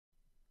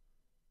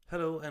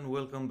Hello and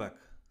welcome back.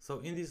 So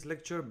in this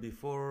lecture,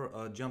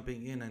 before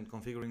jumping in and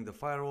configuring the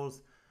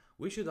firewalls,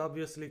 we should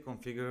obviously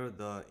configure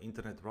the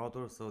internet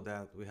router so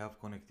that we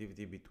have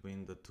connectivity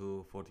between the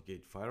two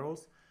Fortigate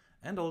firewalls.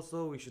 And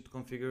also we should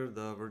configure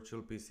the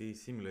virtual PC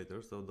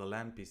simulator, so the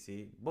LAN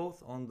PC,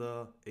 both on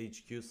the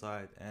HQ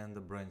side and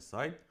the branch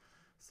side.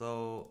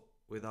 So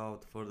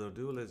without further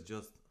ado, let's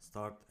just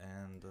start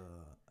and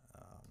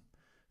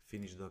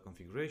finish the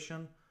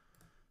configuration.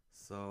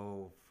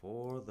 So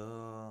for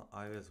the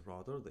iOS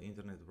router, the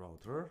internet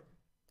router,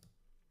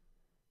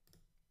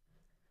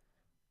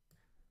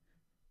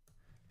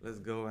 let's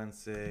go and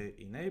say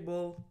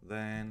enable,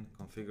 then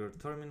configure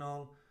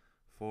terminal.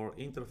 For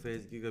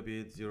interface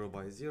gigabit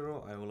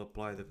 0x0, I will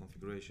apply the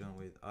configuration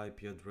with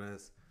IP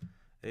address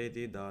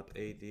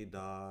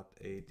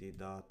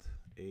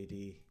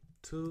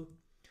 80.80.80.82,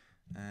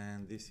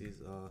 and this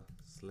is a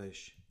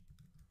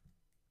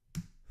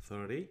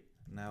 /30.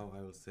 Now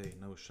I will say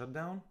no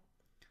shutdown.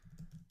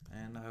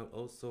 And I'll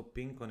also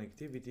ping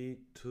connectivity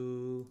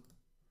to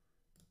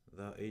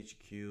the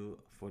HQ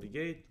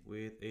Fortigate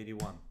with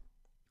 81,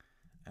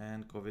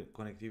 and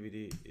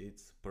connectivity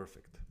is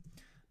perfect.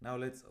 Now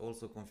let's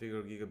also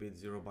configure gigabit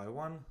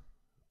 0x1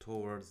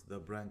 towards the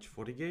branch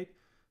Fortigate.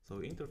 So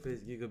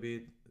interface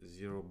gigabit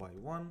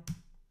 0x1,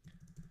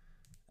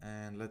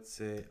 and let's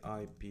say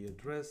IP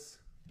address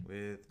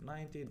with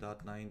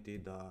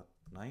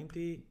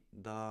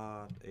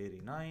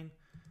 90.90.90.89.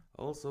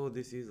 Also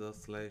this is a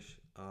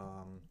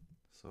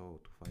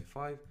so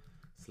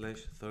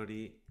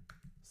 255/30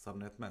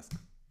 subnet mask.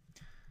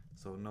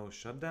 So no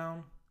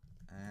shutdown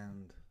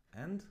and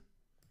end.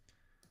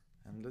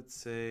 And let's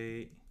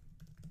say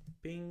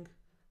ping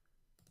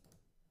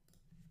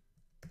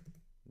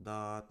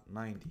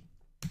 .90.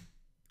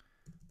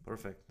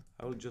 Perfect.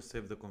 I will just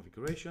save the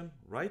configuration,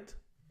 right?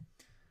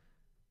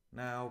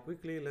 Now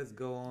quickly let's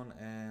go on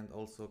and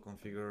also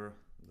configure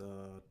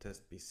the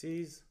test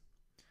PCs.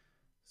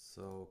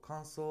 So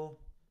console.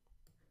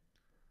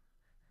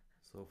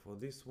 So for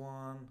this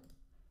one,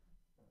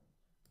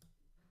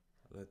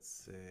 let's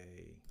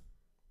say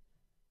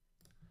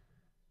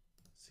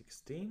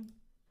 16,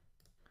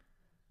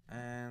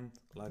 and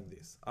like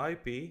this.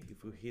 IP,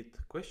 if we hit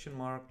question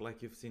mark,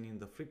 like you've seen in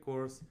the free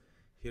course,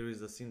 here is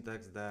the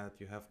syntax that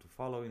you have to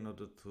follow in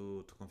order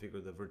to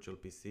configure the virtual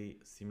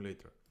PC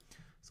simulator.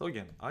 So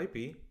again,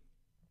 IP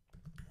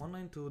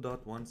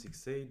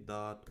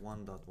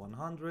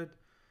 192.168.1.100,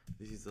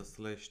 this is a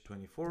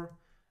 /24.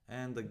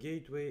 And the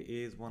gateway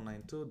is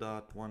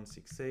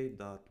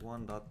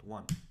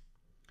 192.168.1.1.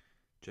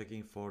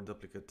 Checking for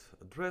duplicate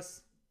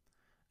address,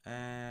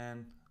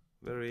 and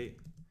very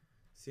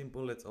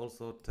simple, let's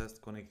also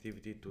test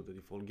connectivity to the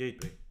default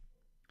gateway.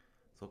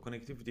 So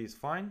connectivity is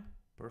fine,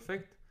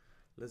 perfect.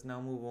 Let's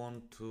now move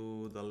on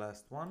to the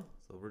last one,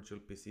 so virtual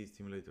PC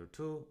simulator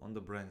 2 on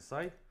the branch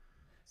side.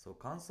 So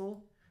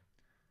console,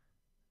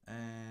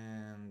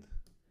 and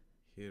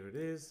here it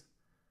is.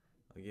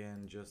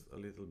 Again, just a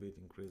little bit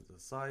increase the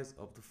size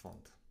of the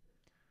font.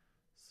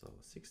 So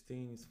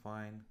 16 is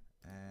fine,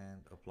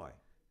 and apply.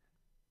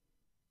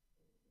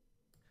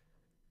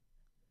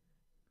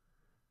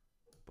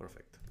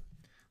 Perfect.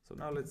 So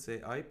now let's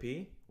say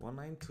IP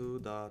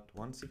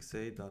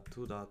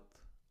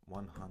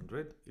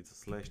 192.168.2.100. It's a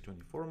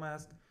 /24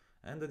 mask,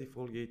 and the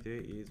default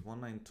gateway is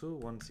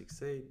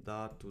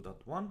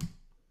 192.168.2.1.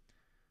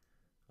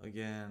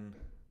 Again,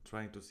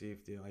 trying to see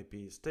if the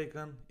IP is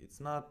taken. It's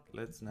not.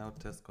 Let's now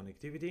test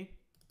connectivity,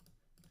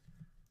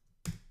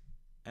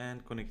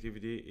 and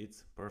connectivity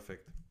it's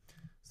perfect.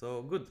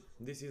 So good,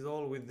 this is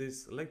all with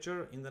this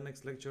lecture. In the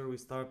next lecture we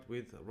start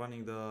with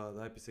running the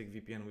IPsec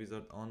VPN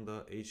wizard on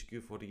the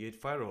HQ Fortigate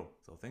firewall.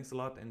 So thanks a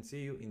lot and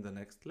see you in the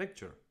next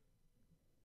lecture.